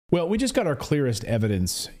Well, we just got our clearest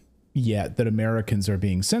evidence yet that Americans are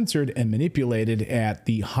being censored and manipulated at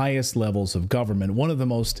the highest levels of government. One of the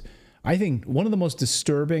most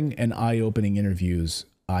disturbing and eye-opening interviews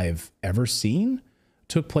I've ever seen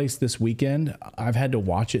took place this weekend. I've had to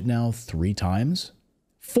watch it now 3 times.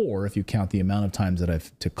 4, if you count the amount of times that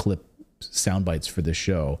I've to clip sound bites for this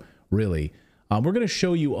show, really. We're going to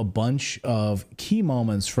show you a bunch of key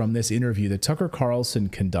moments from this interview that Tucker Carlson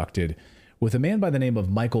conducted with a man by the name of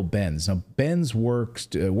Michael Benz. Now, Benz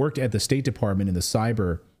worked at the State Department in the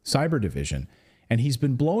cyber division, and he's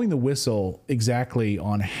been blowing the whistle exactly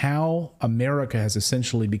on how America has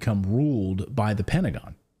essentially become ruled by the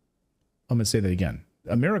Pentagon. I'm going to say that again.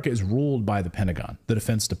 America is ruled by the Pentagon, the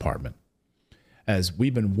Defense Department. As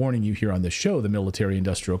we've been warning you here on this show, the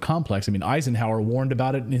military-industrial complex. I mean, Eisenhower warned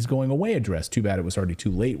about it in his going away address. Too bad it was already too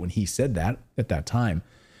late when he said that at that time.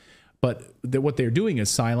 But what they're doing is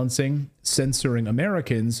silencing, censoring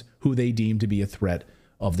Americans who they deem to be a threat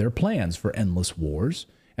of their plans for endless wars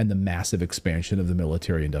and the massive expansion of the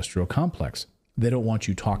military-industrial complex. They don't want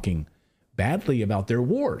you talking badly about their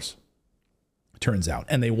wars, turns out.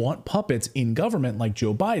 And they want puppets in government like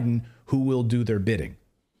Joe Biden who will do their bidding,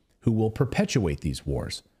 who will perpetuate these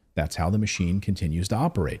wars. That's how the machine continues to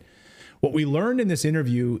operate. What we learned in this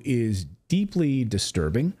interview is deeply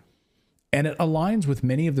disturbing, and it aligns with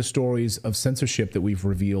many of the stories of censorship that we've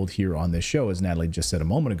revealed here on this show. As Natalie just said a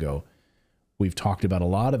moment ago, we've talked about a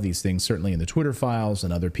lot of these things, certainly in the Twitter files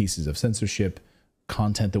and other pieces of censorship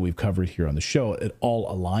content that we've covered here on the show. It all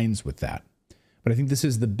aligns with that. But I think this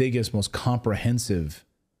is the biggest, most comprehensive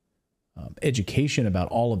education about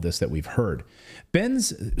all of this that we've heard.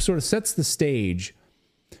 Benz sort of sets the stage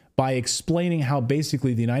by explaining how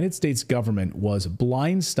basically the United States government was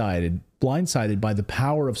blindsided by the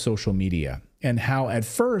power of social media, and how at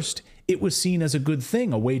first it was seen as a good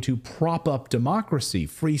thing, a way to prop up democracy,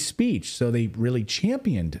 free speech. So they really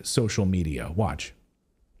championed social media. Watch.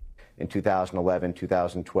 In 2011,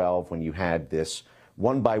 2012, when you had this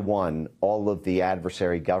one by one, all of the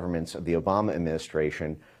adversary governments of the Obama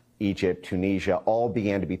administration, Egypt, Tunisia, all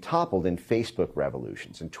began to be toppled in Facebook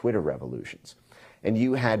revolutions and Twitter revolutions. And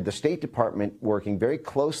you had the State Department working very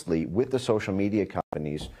closely with the social media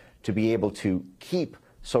companies to be able to keep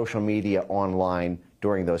social media online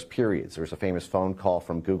during those periods. There was a famous phone call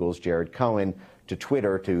from Google's Jared Cohen to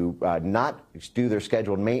Twitter to not do their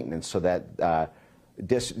scheduled maintenance so that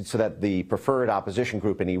the preferred opposition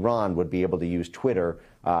group in Iran would be able to use Twitter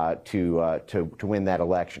to win that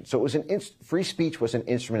election. So it was free speech was an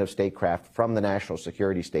instrument of statecraft from the national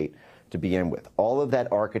security state to begin with. All of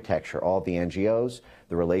that architecture, all of the NGOs,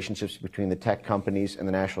 the relationships between the tech companies and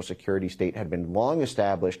the national security state had been long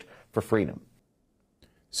established for freedom.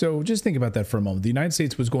 So just think about that for a moment. The United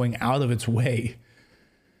States was going out of its way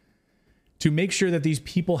to make sure that these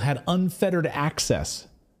people had unfettered access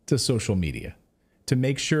to social media, to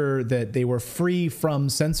make sure that they were free from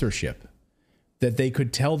censorship, that they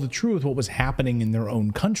could tell the truth, what was happening in their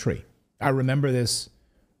own country. I remember this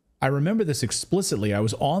explicitly. I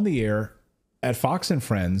was on the air at Fox and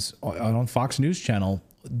Friends on Fox News Channel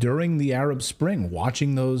during the Arab Spring,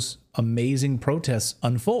 watching those amazing protests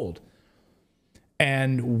unfold.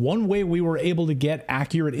 And one way we were able to get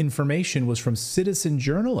accurate information was from citizen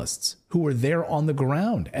journalists who were there on the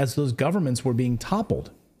ground as those governments were being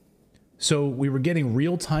toppled. So we were getting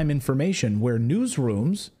real-time information where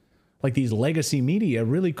newsrooms, like these legacy media,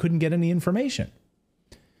 really couldn't get any information.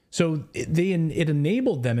 So it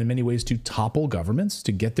enabled them in many ways to topple governments,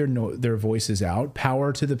 to get their voices out,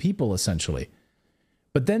 power to the people, essentially.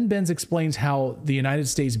 But then Benz explains how the United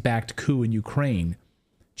States-backed coup in Ukraine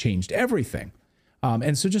changed everything.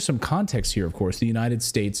 And so just some context here, of course, the United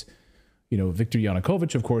States, Viktor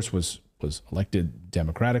Yanukovych, of course, was elected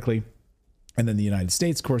democratically. And then the United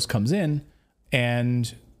States, of course, comes in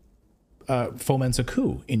and foments a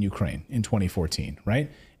coup in Ukraine in 2014,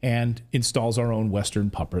 right? And installs our own Western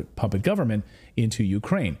puppet government into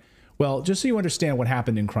Ukraine. Well, just so you understand what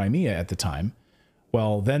happened in Crimea at the time,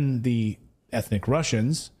 well, then the ethnic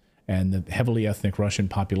Russians and the heavily ethnic Russian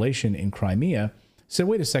population in Crimea said,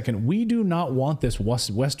 wait a second, we do not want this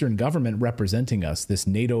Western government representing us, this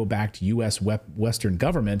NATO-backed U.S. Western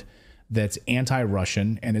government that's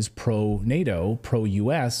anti-Russian and is pro-NATO,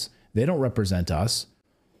 pro-U.S. They don't represent us.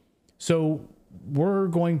 So we're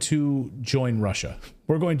going to join Russia.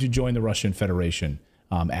 We're going to join the Russian Federation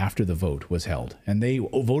after the vote was held. And they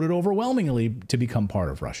voted overwhelmingly to become part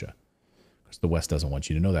of Russia. Because the West doesn't want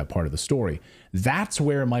you to know that part of the story. That's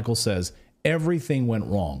where Michael says everything went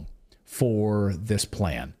wrong for this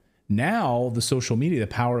plan. Now the social media, the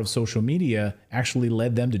power of social media actually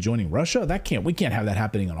led them to joining Russia. We can't have that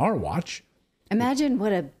happening on our watch. Imagine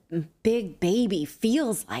what a big baby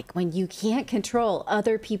feels like when you can't control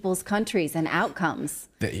other people's countries and outcomes.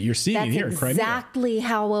 You're seeing it here in Crimea. That's exactly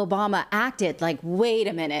how Obama acted. Like, wait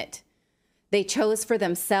a minute. They chose for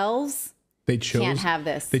themselves. Can't have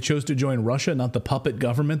this. They chose to join Russia, not the puppet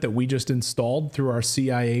government that we just installed through our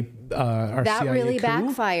CIA. That really coup.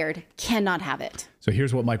 Backfired. Cannot have it. So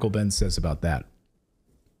here's what Michael Benz says about that.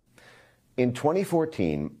 In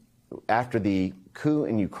 2014, after the coup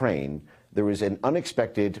in Ukraine, there was an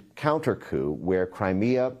unexpected counter-coup where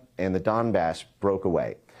Crimea and the Donbass broke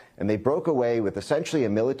away. And they broke away with essentially a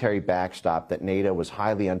military backstop that NATO was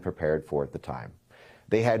highly unprepared for at the time.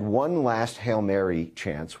 They had one last Hail Mary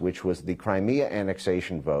chance, which was the Crimea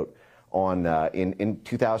annexation vote in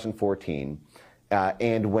 2014.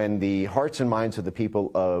 And when the hearts and minds of the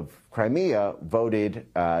people of Crimea voted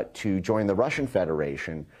to join the Russian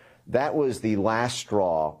Federation, that was the last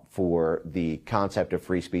straw for the concept of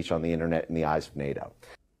free speech on the internet in the eyes of NATO.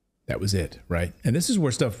 That was it, right? And this is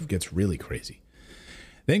where stuff gets really crazy.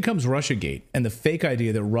 Then comes Russiagate and the fake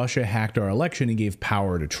idea that Russia hacked our election and gave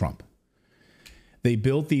power to Trump. They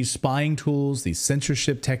built these spying tools, these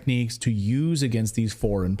censorship techniques to use against these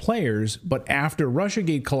foreign players. But after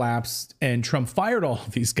Russiagate collapsed and Trump fired all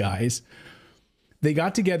of these guys, they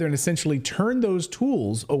got together and essentially turned those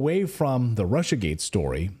tools away from the Russiagate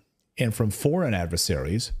story and from foreign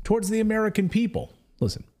adversaries towards the American people.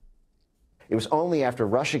 Listen. It was only after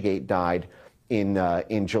Russiagate died in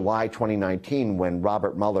July 2019 when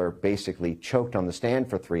Robert Mueller basically choked on the stand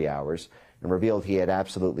for 3 hours and revealed he had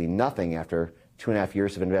absolutely nothing after 2.5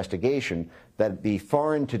 years of investigation, that the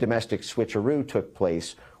foreign to domestic switcheroo took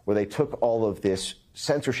place, where they took all of this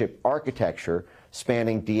censorship architecture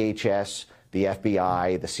spanning DHS, the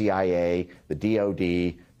FBI, the CIA, the DOD,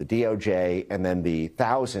 the DOJ, and then the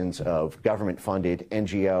thousands of government-funded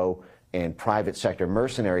NGO and private sector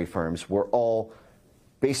mercenary firms were all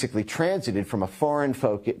basically transited from a foreign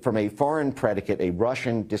predicate, a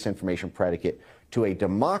Russian disinformation predicate, to a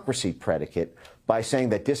democracy predicate by saying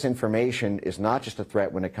that disinformation is not just a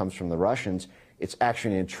threat when it comes from the Russians, it's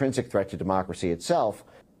actually an intrinsic threat to democracy itself.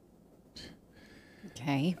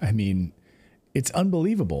 Okay. I mean, it's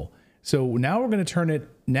unbelievable. So now we're going to turn it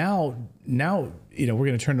we're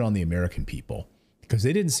going to turn it on the American people, because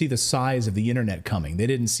they didn't see the size of the internet coming. They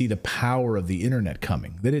didn't see the power of the internet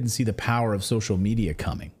coming. They didn't see the power of social media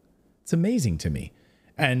coming. It's amazing to me.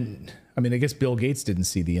 And I mean, I guess Bill Gates didn't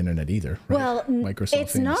see the internet either. Right? Well, Microsoft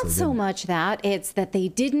it's not so much that. It's that they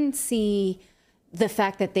didn't see the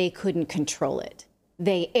fact that they couldn't control it.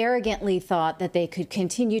 They arrogantly thought that they could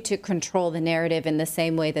continue to control the narrative in the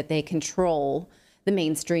same way that they control the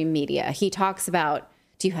mainstream media. He talks about,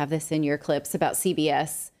 do you have this in your clips, about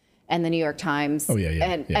CBS and the New York Times? Oh,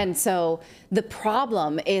 yeah. And so the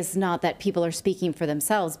problem is not that people are speaking for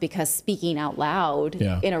themselves, because speaking out loud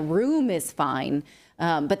in a room is fine.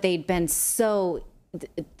 But they'd been so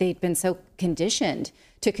conditioned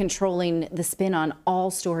to controlling the spin on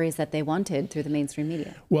all stories that they wanted through the mainstream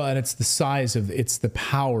media. Well, and it's the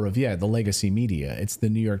power of, the legacy media. It's the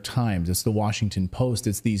New York Times. It's the Washington Post.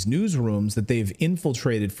 It's these newsrooms that they've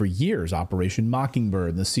infiltrated for years. Operation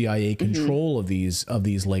Mockingbird, the CIA control of these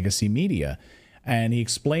legacy media. And he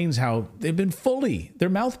explains how they've been they're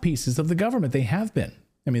mouthpieces of the government. They have been.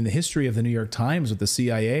 I mean, the history of the New York Times with the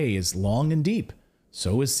CIA is long and deep.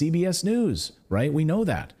 So is CBS News, right? We know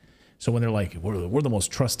that. So when they're like, we're the most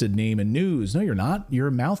trusted name in news. No, you're not. You're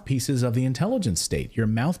mouthpieces of the intelligence state. You're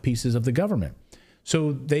mouthpieces of the government.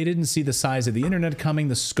 So they didn't see the size of the internet coming,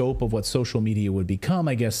 the scope of what social media would become.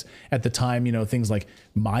 I guess at the time, things like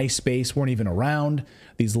MySpace weren't even around.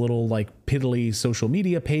 These little piddly social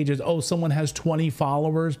media pages. Oh, someone has 20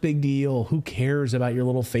 followers. Big deal. Who cares about your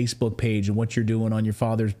little Facebook page and what you're doing on your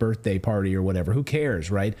father's birthday party or whatever? Who cares,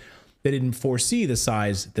 right? They didn't foresee the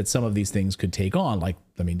size that some of these things could take on.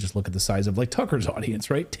 Just look at the size of Tucker's audience,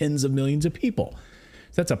 right? Tens of millions of people.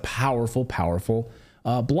 So that's a powerful, powerful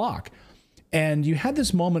block. And you had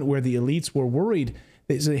this moment where the elites were worried.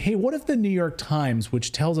 They said, hey, what if the New York Times,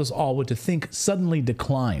 which tells us all what to think, suddenly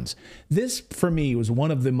declines? This, for me, was one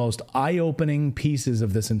of the most eye-opening pieces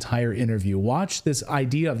of this entire interview. Watch this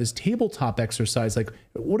idea of this tabletop exercise.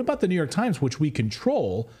 What about the New York Times, which we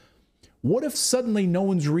control? What if suddenly no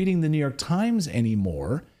one's reading the New York Times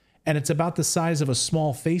anymore, and it's about the size of a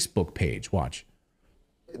small Facebook page? Watch.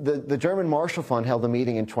 The German Marshall Fund held a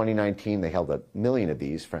meeting in 2019. They held 1 million of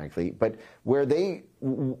these, frankly, but where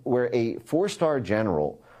a four-star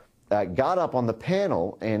general got up on the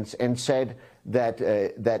panel and said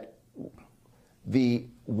that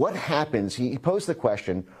what happens. He posed the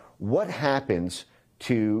question: what happens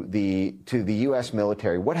to the U.S.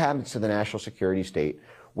 military? What happens to the national security state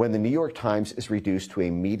when the New York Times is reduced to a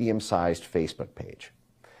medium-sized Facebook page.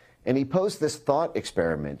 And he posed this thought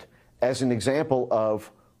experiment as an example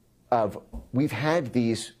of we've had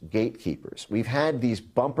these gatekeepers, we've had these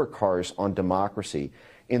bumper cars on democracy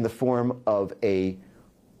in the form of a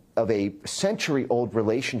century-old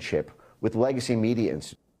relationship with legacy media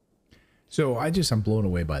institutions. So I'm blown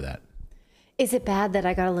away by that. Is it bad that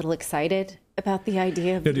I got a little excited about the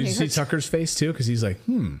idea of... No, did you see Tucker's face too? Because he's like,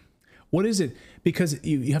 what is it? Because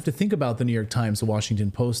you have to think about the New York Times, the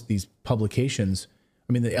Washington Post, these publications.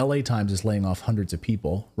 I mean, the LA Times is laying off hundreds of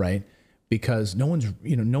people, right? Because no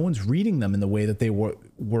one's reading them in the way that they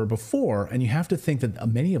were before. And you have to think that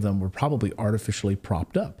many of them were probably artificially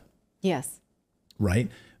propped up. Yes. Right?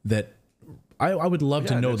 That I would love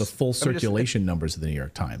to know the full circulation numbers of the New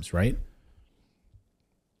York Times, right?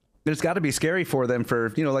 There's got to be scary for them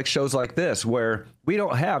for, like shows like this where we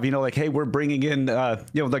don't have, like, hey, we're bringing in,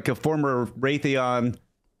 like a former Raytheon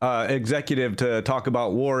executive to talk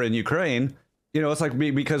about war in Ukraine. It's like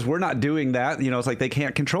because we're not doing that, it's like they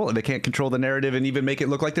can't control it. They can't control the narrative and even make it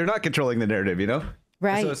look like they're not controlling the narrative,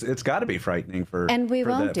 Right. So it's got to be frightening for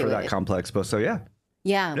that complex post. So, yeah.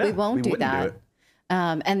 Yeah, we won't do that.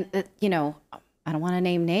 I don't want to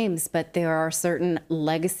name names, but there are certain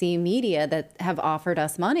legacy media that have offered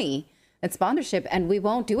us money and sponsorship, and we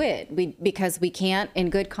won't do it because we can't, in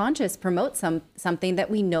good conscience, promote something that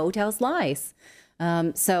we know tells lies.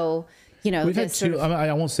 We've had two.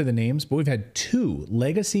 I won't say the names, but we've had two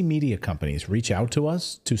legacy media companies reach out to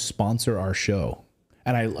us to sponsor our show,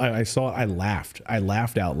 and I saw it. I laughed. I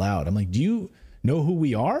laughed out loud. I'm like, do you know who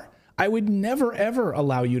we are? I would never, ever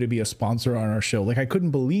allow you to be a sponsor on our show. Like, I couldn't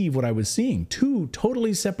believe what I was seeing. Two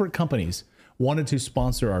totally separate companies wanted to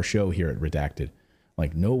sponsor our show here at Redacted.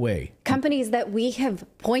 Like, no way. Companies that we have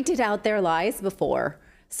pointed out their lies before.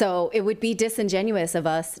 So it would be disingenuous of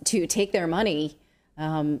us to take their money.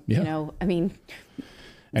 Anyway,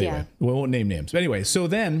 we won't name names. But anyway, so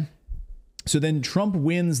then Trump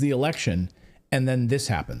wins the election, and then this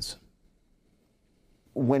happens.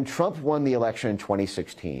 When Trump won the election in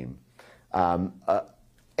 2016,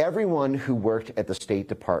 everyone who worked at the State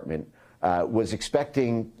Department was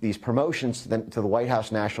expecting these promotions to the White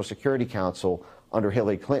House National Security Council under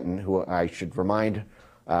Hillary Clinton, who I should remind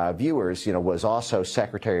viewers, was also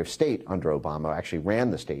Secretary of State under Obama, actually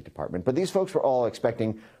ran the State Department. But these folks were all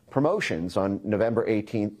expecting promotions on November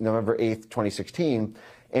 8th, 2016,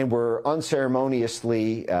 and were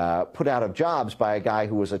unceremoniously put out of jobs by a guy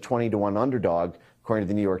who was a 20-to-1 underdog, according to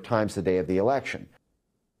the New York Times, the day of the election.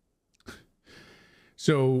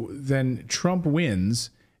 So then Trump wins,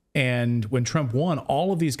 and when Trump won,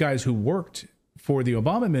 all of these guys who worked for the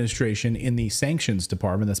Obama administration in the sanctions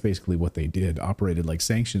department, that's basically what they did, operated like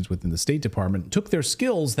sanctions within the State Department, took their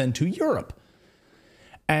skills then to Europe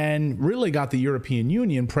and really got the European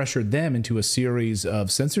Union, pressured them into a series of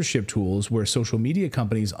censorship tools where social media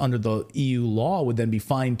companies under the EU law would then be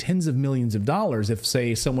fined tens of millions of dollars if,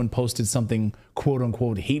 say, someone posted something quote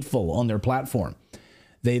unquote hateful on their platform.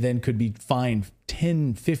 They then could be fined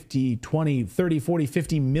 10, 50, 20, 30, 40,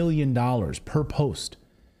 50 million dollars per post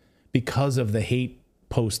because of the hate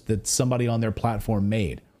post that somebody on their platform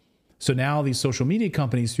made. So now these social media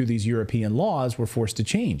companies, through these European laws, were forced to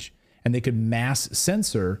change, and they could mass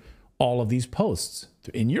censor all of these posts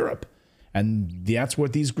in Europe. And that's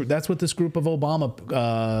what this group of Obama,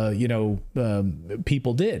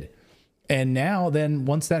 people did. And now then,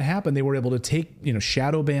 once that happened, they were able to take,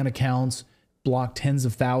 shadow ban accounts, block tens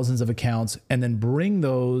of thousands of accounts, and then bring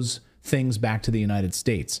those things back to the United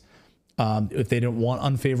States. If they don't want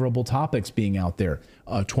unfavorable topics being out there,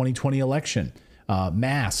 2020 election,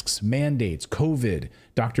 masks, mandates, COVID,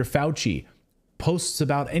 Dr. Fauci, posts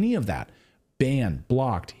about any of that, banned,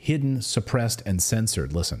 blocked, hidden, suppressed, and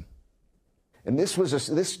censored. Listen. And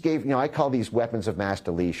this gave, I call these weapons of mass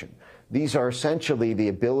deletion. These are essentially the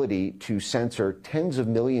ability to censor tens of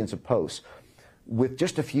millions of posts. With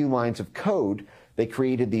just a few lines of code, they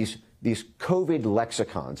created these COVID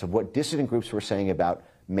lexicons of what dissident groups were saying about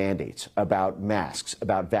mandates, about masks,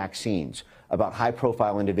 about vaccines, about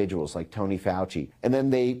high-profile individuals like Tony Fauci. And then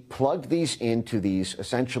they plugged these into these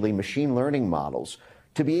essentially machine learning models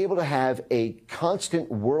to be able to have a constant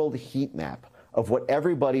world heat map of what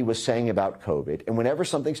everybody was saying about COVID. And whenever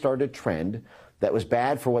something started to trend that was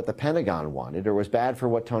bad for what the Pentagon wanted or was bad for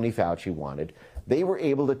what Tony Fauci wanted, they were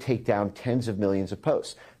able to take down tens of millions of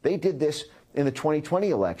posts. They did this in the 2020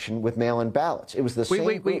 election with mail-in ballots. It was the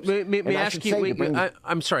same groups. May I ask you,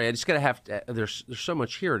 I'm sorry, I just got to have to, there's so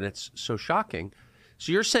much here and it's so shocking.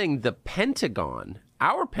 So you're saying the Pentagon,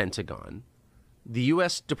 our Pentagon, the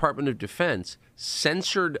U.S. Department of Defense,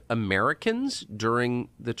 censored Americans during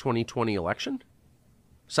the 2020 election?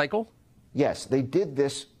 cycle? Yes, they did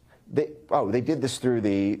this. They did this through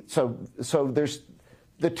the so there's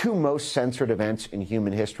the two most censored events in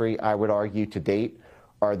human history, I would argue, to date,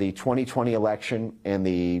 are the 2020 election and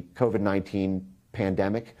the COVID-19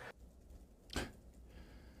 pandemic.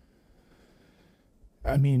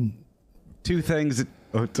 I mean, two things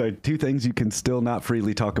you can still not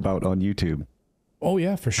freely talk about on YouTube. Oh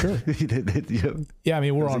yeah, for sure. Yeah, I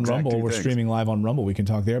mean, we're on Rumble. We're streaming live on Rumble. We can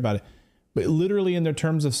talk there about it. But literally in their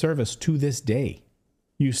terms of service to this day,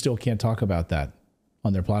 you still can't talk about that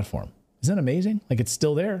on their platform. Isn't that amazing? Like, it's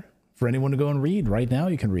still there for anyone to go and read. Right now,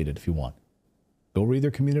 you can read it if you want. Go read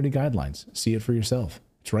their community guidelines. See it for yourself.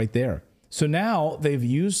 It's right there. So now they've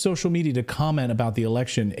used social media to comment about the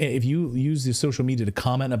election. If you use the social media to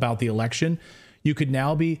comment about the election, you could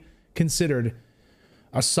now be considered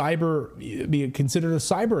a cyber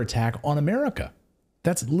attack on America.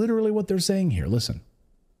 That's literally what they're saying here. Listen.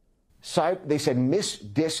 They said mis,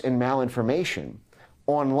 dis, and malinformation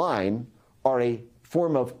online are a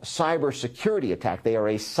form of cybersecurity attack. They are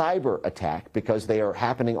a cyber attack because they are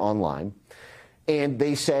happening online. And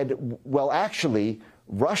they said, well, actually,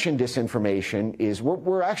 Russian disinformation is,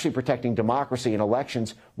 we're actually protecting democracy and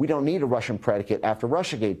elections. We don't need a Russian predicate after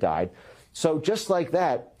Russiagate died. So just like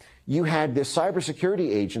that, you had this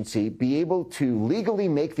cybersecurity agency be able to legally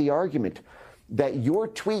make the argument that your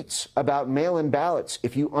tweets about mail-in ballots,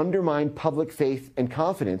 if you undermine public faith and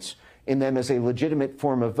confidence in them as a legitimate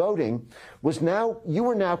form of voting, you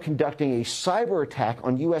are now conducting a cyber attack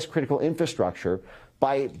on U.S. critical infrastructure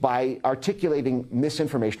by articulating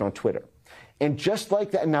misinformation on Twitter. And just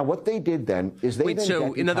like that, now what they did then is they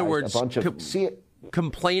in other words,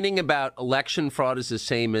 complaining about election fraud is the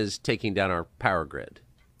same as taking down our power grid.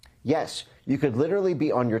 Yes, you could literally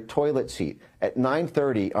be on your toilet seat at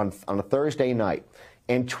 9:30 on a Thursday night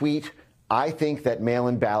and tweet, "I think that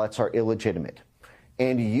mail-in ballots are illegitimate."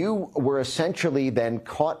 And you were essentially then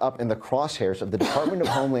caught up in the crosshairs of the Department of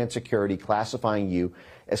Homeland Security classifying you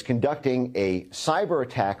as conducting a cyber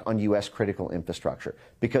attack on U.S. critical infrastructure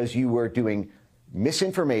because you were doing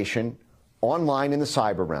misinformation online in the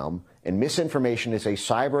cyber realm, and misinformation is a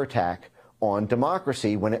cyber attack on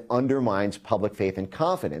democracy when it undermines public faith and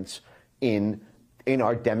confidence in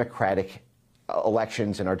our democratic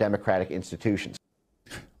elections and our democratic institutions.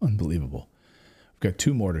 Unbelievable. We've got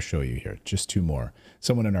two more to show you here, just two more.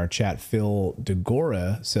 Someone in our chat, Phil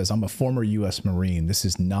DeGora, says, I'm a former U.S. Marine. This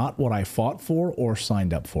is not what I fought for or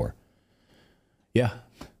signed up for. Yeah.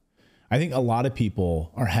 I think a lot of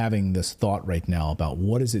people are having this thought right now about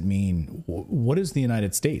what does it mean? What is the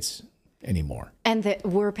United States anymore? And that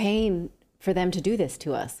we're paying for them to do this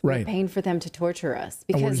to us. Right. We're paying for them to torture us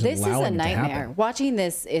because this is a nightmare. Watching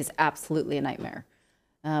this is absolutely a nightmare.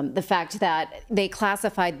 The fact that they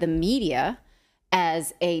classified the media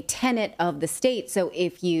as a tenet of the state. So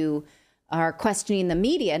if you are questioning the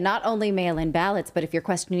media, not only mail-in ballots, but if you're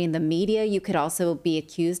questioning the media, you could also be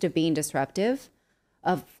accused of being disruptive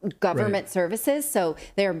of government services. So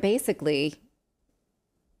they're basically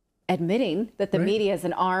admitting that the media is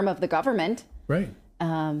an arm of the government. Right.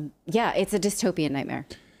 Yeah, it's a dystopian nightmare.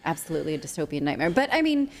 Absolutely a dystopian nightmare. But I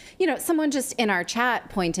mean, you know, someone just in our chat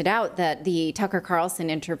pointed out that the Tucker Carlson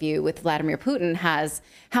interview with Vladimir Putin has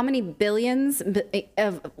how many billions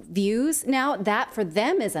of views now? That for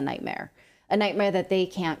them is a nightmare that they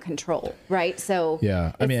can't control, right? So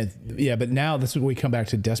yeah, I mean, yeah, but now this is where we come back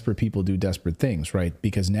to desperate people do desperate things, right?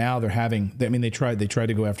 Because now they're having, I mean, they tried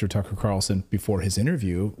to go after Tucker Carlson before his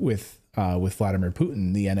interview with Vladimir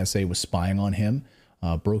Putin. The NSA was spying on him,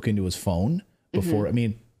 broke into his phone before. I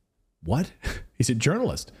mean, what? He's a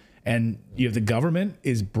journalist. And you have the government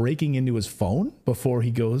is breaking into his phone before he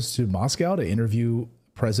goes to Moscow to interview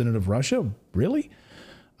president of Russia? Really?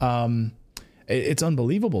 It's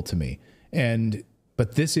unbelievable to me.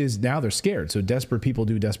 But this is, now they're scared. So desperate people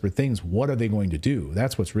do desperate things. What are they going to do?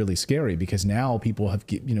 That's what's really scary, because now people have,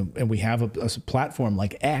 you know, and we have a platform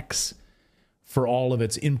like X for all of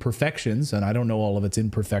its imperfections. And I don't know all of its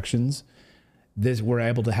imperfections. We're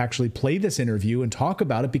able to actually play this interview and talk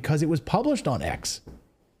about it because it was published on X.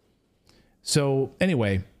 So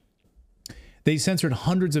anyway, they censored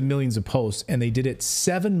hundreds of millions of posts, and they did it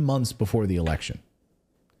 7 months before the election.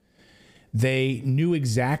 They knew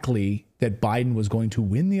exactly that Biden was going to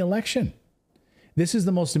win the election. This is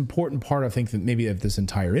the most important part, I think, that maybe of this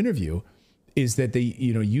entire interview, is that they,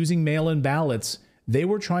 you know, using mail-in ballots, they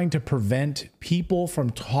were trying to prevent people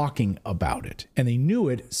from talking about it. And they knew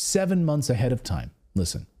it 7 months ahead of time.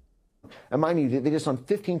 Listen. And mind you, they did this on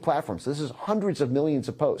 15 platforms. This is hundreds of millions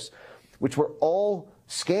of posts, which were all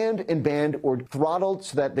scanned and banned or throttled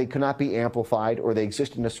so that they could not be amplified, or they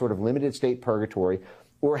exist in a sort of limited state purgatory.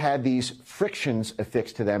 or had these frictions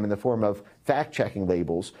affixed to them in the form of fact-checking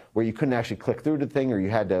labels where you couldn't actually click through the thing, or you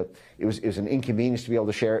had to, it was an inconvenience to be able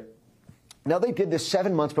to share it. Now, they did this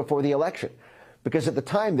 7 months before the election, because at the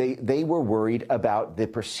time they were worried about the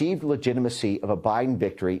perceived legitimacy of a Biden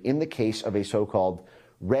victory in the case of a so-called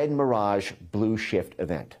red mirage blue shift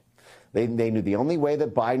event. They knew the only way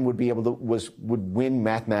that Biden would be able to would win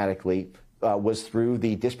mathematically was through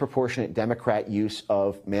the disproportionate Democrat use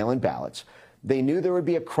of mail-in ballots. They knew there would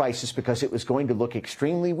be a crisis because it was going to look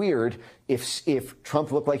extremely weird if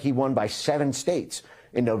Trump looked like he won by 7 states.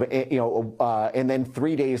 And then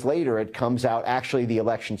 3 days later, it comes out actually the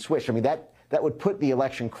election switched. I mean, that would put the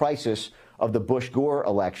election crisis of the Bush-Gore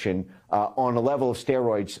election on a level of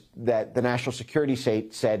steroids that the national security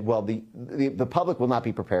said, well, the public will not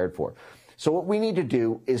be prepared for. So what we need to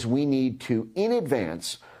do is we need to, in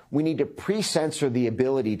advance, we need to pre-censor the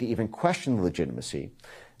ability to even question the legitimacy.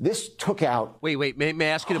 This took out. Wait. May I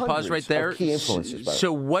ask you to pause right there? Key influences,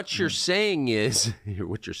 so what you're saying is,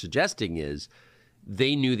 what you're suggesting is,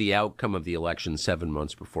 they knew the outcome of the election 7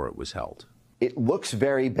 months before it was held. It looks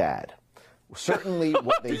very bad. Certainly,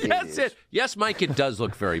 what they did is. Yes, Mike, it does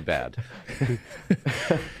look very bad.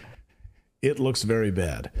 It looks very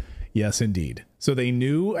bad. Yes, indeed. So they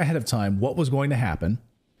knew ahead of time what was going to happen,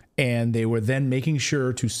 and they were then making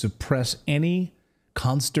sure to suppress any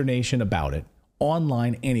consternation about it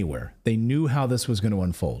online anywhere. They knew how this was going to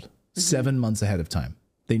unfold 7 months ahead of time.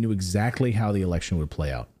 They knew exactly how the election would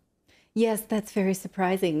play out. Yes, that's very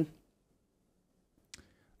surprising.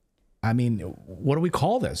 I mean, what do we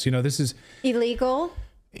call this? You know, this is illegal.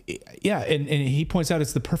 Yeah, and he points out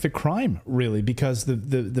it's the perfect crime, really, because the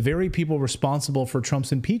very people responsible for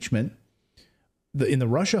Trump's impeachment in the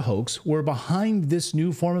Russia hoax were behind this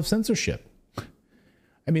new form of censorship.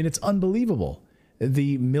 I mean, it's unbelievable.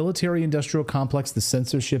 The military-industrial complex, the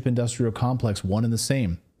censorship-industrial complex, one and the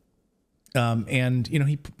same. And, you know,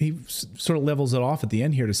 he sort of levels it off at the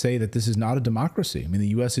end here to say that this is not a democracy. I mean, the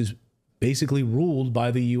U.S. is basically ruled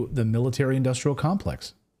by the military-industrial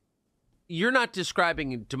complex. You're not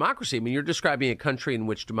describing democracy. I mean, you're describing a country in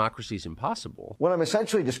which democracy is impossible. What I'm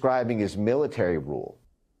essentially describing is military rule.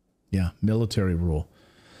 Yeah, military rule.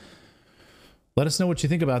 Let us know what you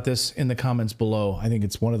think about this in the comments below. I think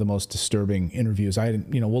it's one of the most disturbing interviews.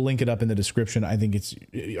 We'll link it up in the description. I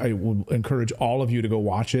would encourage all of you to go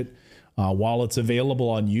watch it while it's available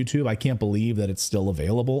on YouTube. I can't believe that it's still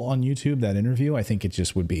available on YouTube, that interview. I think it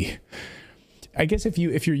just would be. I guess if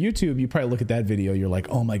you're YouTube, you probably look at that video, you're like,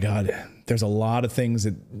 oh my God, there's a lot of things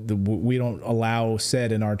that we don't allow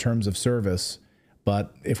said in our terms of service.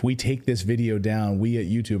 But if we take this video down, we at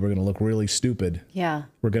YouTube are going to look really stupid. Yeah.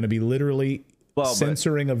 We're going to be literally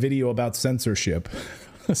censoring a video about censorship.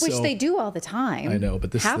 Which they do all the time. I know,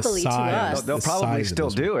 but this happily is the size, to us. They'll probably still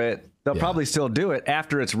do it. They'll probably still do it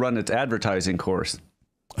after it's run its advertising course.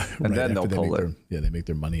 And then they'll pull it. They make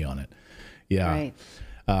their money on it. Yeah. Right.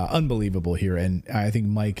 Unbelievable here. And I think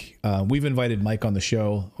Mike, we've invited Mike on the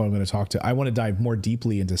show who I'm going to talk to. I want to dive more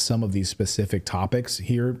deeply into some of these specific topics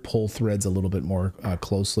here, pull threads a little bit more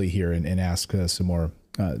closely here and ask some more,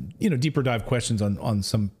 deeper dive questions on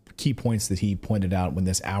some key points that he pointed out when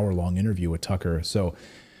this hour-long interview with Tucker. So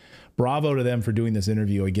bravo to them for doing this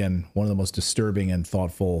interview. Again, one of the most disturbing and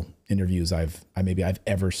thoughtful interviews I've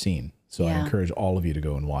ever seen. So I encourage all of you to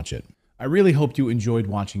go and watch it. I really hope you enjoyed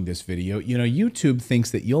watching this video. You know, YouTube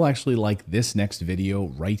thinks that you'll actually like this next video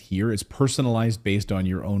right here. It's personalized based on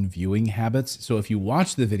your own viewing habits. So if you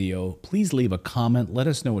watch the video, please leave a comment. Let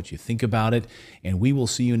us know what you think about it. And we will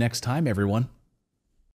see you next time, everyone.